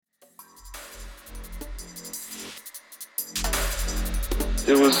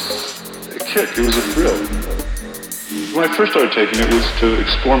It was a kick, it was a thrill. When I first started taking it was to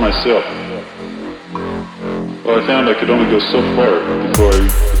explore myself. Well, I found I could only go so far before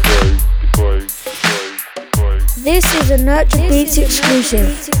I. This is a Nurture Beats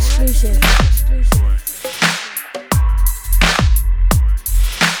exclusive.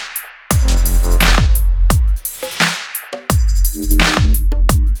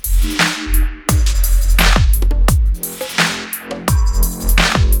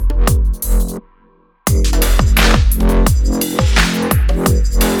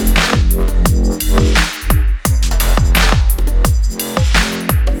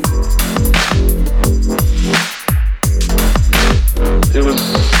 It was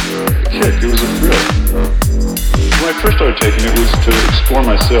a kick, it was a thrill. When I first started taking it was to explore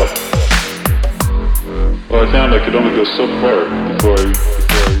myself. Well, I found I could only go so far before I